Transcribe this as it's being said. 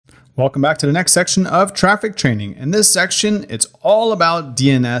Welcome back to the next section of Traefik Training. In this section, it's all about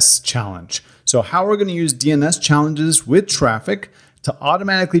DNS challenge. So how we're going to use DNS challenges with Traefik to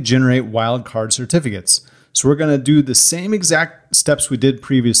automatically generate wildcard certificates. So we're going to do the same exact steps we did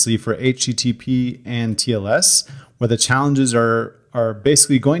previously for HTTP and TLS, where the challenges are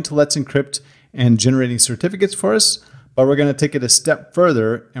basically going to Let's Encrypt and generating certificates for us. But we're going to take it a step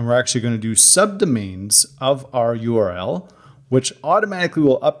further, and we're actually going to do subdomains of our URL, which automatically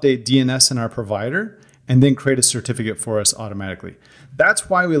will update DNS in our provider and then create a certificate for us automatically. That's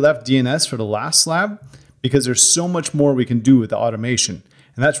why we left DNS for the last lab, because there's so much more we can do with the automation.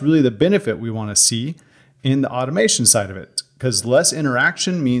 And that's really the benefit we want to see in the automation side of it, because less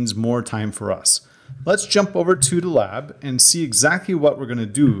interaction means more time for us. Let's jump over to the lab and see exactly what we're going to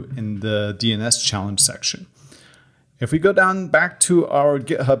do in the DNS challenge section. If we go down back to our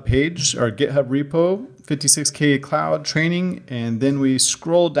GitHub page, our GitHub repo, 56K Cloud Training, and then we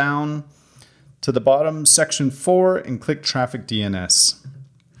scroll down to the bottom, section 4, and click Traefik DNS.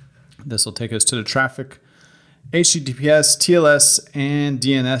 This will take us to the Traefik HTTPS, TLS, and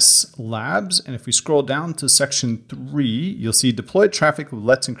DNS labs. And if we scroll down to section 3, you'll see Deploy Traefik with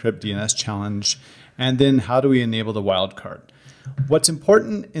Let's Encrypt DNS Challenge, and then how do we enable the wildcard. What's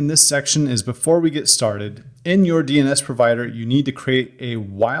important in this section is before we get started, in your DNS provider, you need to create a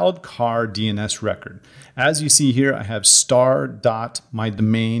wildcard DNS record. As you see here, I have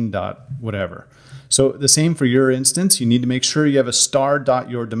star.mydomain.whatever. So the same for your instance, you need to make sure you have a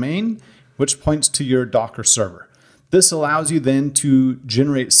star.yourdomain, which points to your Docker server. This allows you then to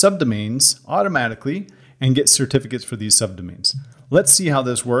generate subdomains automatically and get certificates for these subdomains. Let's see how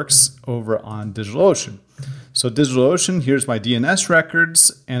this works over on DigitalOcean. So DigitalOcean, here's my DNS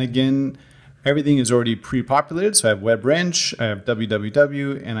records. And again, everything is already pre-populated. So I have WebWrench, I have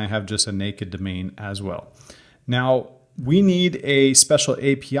www, and I have just a naked domain as well. Now, we need a special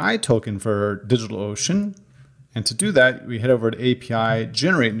API token for DigitalOcean. And to do that, we head over to API,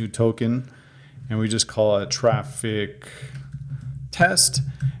 generate new token, and we just call it Traefik test.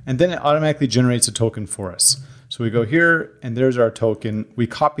 And then it automatically generates a token for us. So we go here, and there's our token. We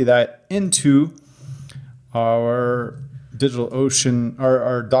copy that into our DigitalOcean,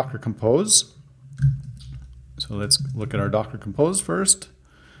 our Docker Compose. So let's look at our Docker Compose first.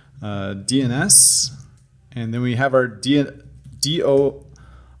 DNS, and then we have our do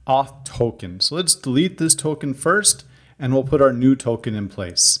auth token. So let's delete this token first, and we'll put our new token in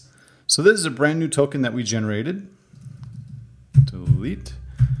place. So this is a brand new token that we generated. Delete.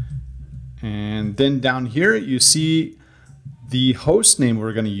 And then down here, you see the host name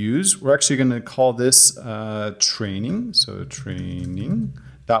we're going to use. We're actually going to call this training. So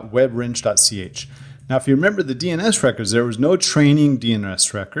training.webwrench.ch. Now, if you remember the DNS records, there was no training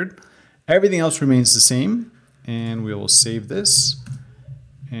DNS record. Everything else remains the same. And we will save this.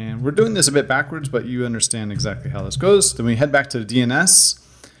 And we're doing this a bit backwards, but you understand exactly how this goes. Then we head back to the DNS,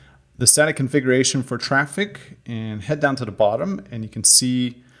 the static configuration for Traefik, and head down to the bottom. And you can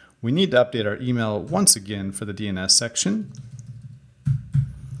see we need to update our email once again for the DNS section.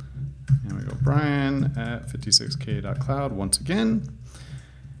 And we go brian@56k.cloud once again.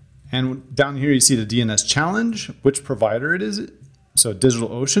 And down here you see the DNS challenge, which provider it is. So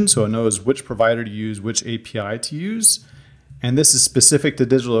DigitalOcean, so it knows which provider to use, which API to use. And this is specific to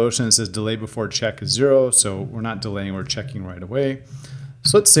DigitalOcean. It says delay before check is 0, so we're not delaying, we're checking right away.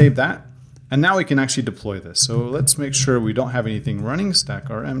 So let's save that. And now we can actually deploy this. So let's make sure we don't have anything running, stack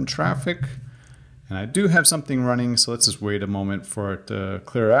rm Traefik. And I do have something running, so let's just wait a moment for it to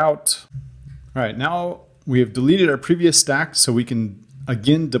clear out. All right, now we have deleted our previous stack, so we can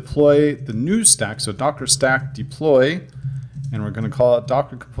again deploy the new stack. So Docker stack deploy, and we're going to call it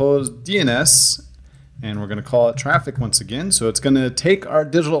Docker Compose DNS, and we're going to call it Traefik once again. So it's going to take our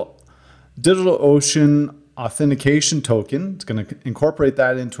DigitalOcean authentication token. It's going to incorporate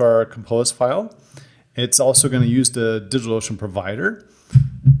that into our Compose file. It's also going to use the DigitalOcean provider.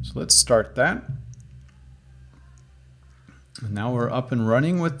 So let's start that. And now we're up and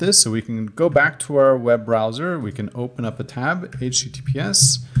running with this, so we can go back to our web browser. We can open up a tab,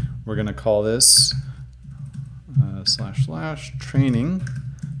 HTTPS. We're going to call this //training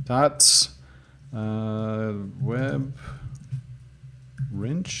dot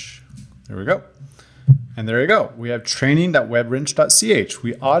webwrench. There we go. And there you go. We have training.webwrench.ch.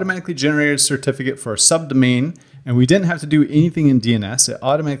 We automatically generated a certificate for a subdomain, and we didn't have to do anything in DNS. It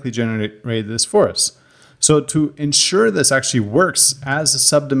automatically generated this for us. So to ensure this actually works as a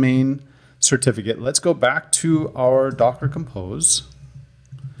subdomain certificate, let's go back to our Docker Compose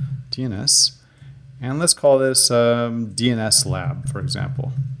DNS, and let's call this DNS lab, for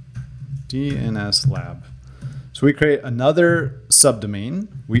example. DNS lab. So So we create another subdomain,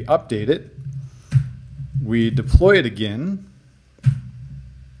 we update it, we deploy it again.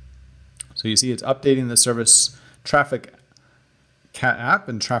 So you see it's updating the service Traefik cat app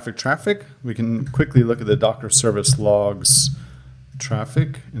and Traefik. We can quickly look at the Docker service logs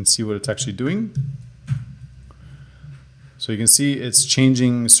Traefik and see what it's actually doing. So you can see it's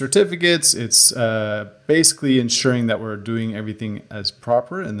changing certificates. It's basically ensuring that we're doing everything as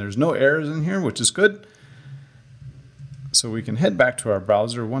proper, and there's no errors in here, which is good. So we can head back to our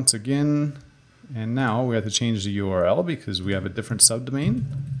browser once again, and now we have to change the URL because we have a different subdomain.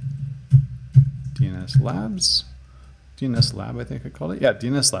 DNS Labs. DNS Lab, I think I called it. Yeah,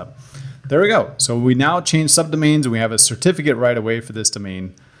 DNS Lab. There we go. So we now change subdomains, and we have a certificate right away for this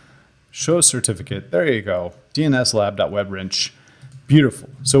domain. Show certificate. There you go. dnslab.webwrench. Beautiful.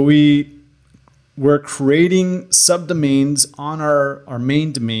 So we're creating subdomains on our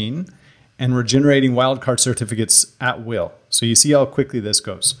main domain, and we're generating wildcard certificates at will. So you see how quickly this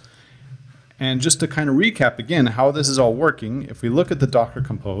goes. And just to kind of recap again how this is all working, if we look at the Docker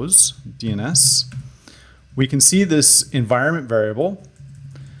Compose DNS, we can see this environment variable.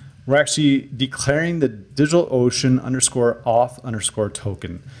 We're actually declaring the DigitalOcean _auth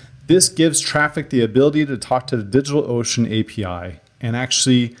 _token. This gives Traefik the ability to talk to the DigitalOcean API and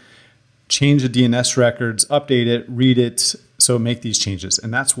actually change the DNS records, update it, read it, so make these changes.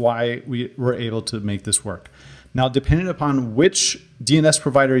 And that's why we were able to make this work. Now, depending upon which DNS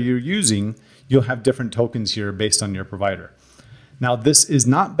provider you're using, you'll have different tokens here based on your provider. Now, this is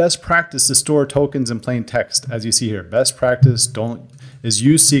not best practice to store tokens in plain text, as you see here. Best practice is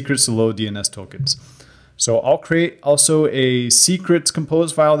use secrets to load DNS tokens. So I'll create also a secrets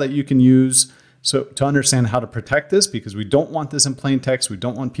compose file that you can use to understand how to protect this, because we don't want this in plain text. We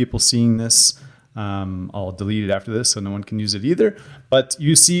don't want people seeing this. I'll delete it after this so no one can use it either. But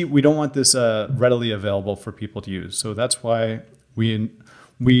you see, we don't want this readily available for people to use. So that's why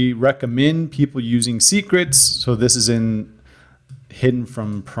we recommend people using secrets. So this is hidden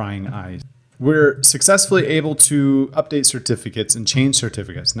from prying eyes. We're successfully able to update certificates and change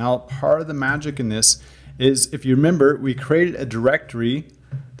certificates. Now, part of the magic in this is, if you remember, we created a directory.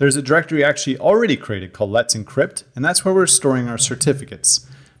 There's a directory actually already created called Let's Encrypt, and that's where we're storing our certificates.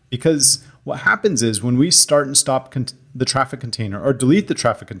 Because what happens is when we start and stop the Traefik container or delete the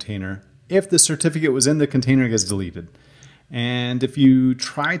Traefik container, if the certificate was in the container, it gets deleted. And if you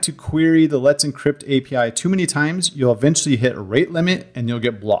try to query the Let's Encrypt API too many times, you'll eventually hit a rate limit and you'll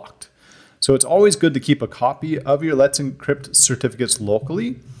get blocked. So it's always good to keep a copy of your Let's Encrypt certificates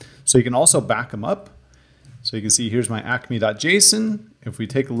locally, so you can also back them up. So you can see here's my acme.json. If we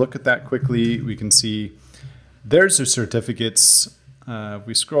take a look at that quickly, we can see there's the certificates. If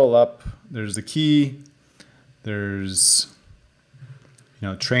we scroll up, there's the key. There's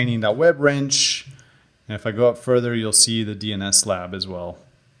training.webwrench. And if I go up further, you'll see the DNS lab as well.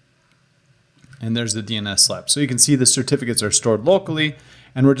 And there's the DNS lab. So you can see the certificates are stored locally,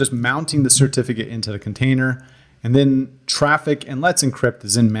 and we're just mounting the certificate into the container. And then Traefik and Let's Encrypt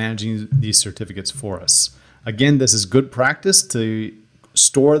is in managing these certificates for us. Again, this is good practice to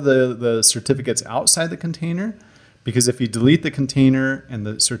store the certificates outside the container, because if you delete the container and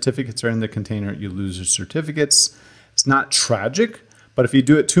the certificates are in the container, you lose your certificates. It's not tragic, but if you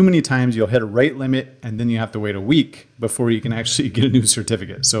do it too many times, you'll hit a rate limit, and then you have to wait a week before you can actually get a new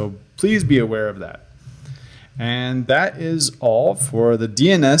certificate. So please be aware of that. And that is all for the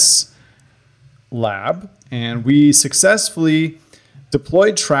DNS lab. And we successfully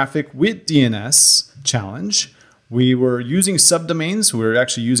deployed Traefik with DNS challenge. We were using subdomains. We were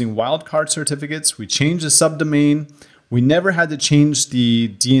actually using wildcard certificates. We changed the subdomain. We never had to change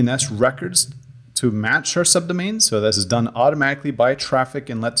the DNS records to match our subdomain. So this is done automatically by Traefik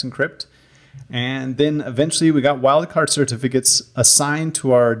and Let's Encrypt. And then eventually we got wildcard certificates assigned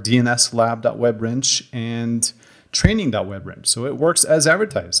to our dnslab.webwrench and training.webwrench. So it works as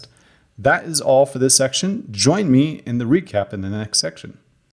advertised. That is all for this section. Join me in the recap in the next section.